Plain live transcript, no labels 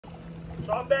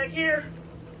So I'm back here.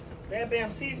 Bam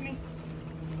Bam sees me.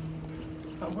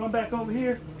 I run back over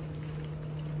here.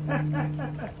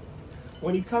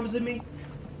 When he comes to me,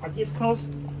 I gets close,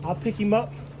 I'll pick him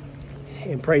up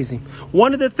and praise him.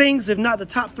 One of the things, if not the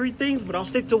top 3 things, but I'll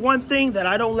stick to one thing that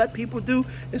I don't let people do,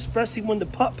 especially when the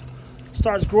pup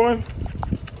starts growing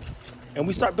and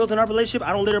we start building our relationship,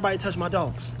 I don't let everybody touch my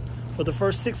dogs. For the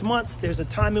first 6 months, there's a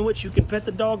time in which you can pet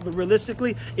the dog, but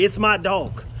realistically, it's my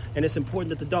dog. And it's important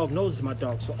that the dog knows it's my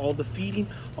dog. So all the feeding,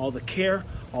 all the care,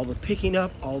 all the picking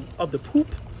up, all of the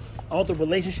poop, all the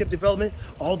relationship development,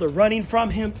 all the running from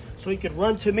him so he could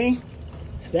run to me,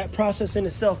 that process in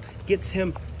itself gets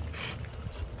him.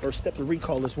 First step to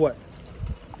recall is what?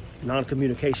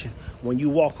 Non-communication. When you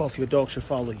walk off, your dog should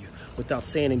follow you without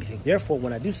saying anything. Therefore,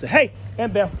 when I do say, hey,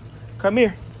 Bam Bam, come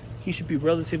here, he should be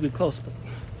relatively close, but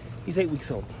he's 8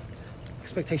 weeks old.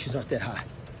 Expectations aren't that high.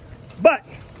 But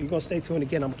you're going to stay tuned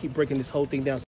again. I'm going to keep breaking this whole thing down.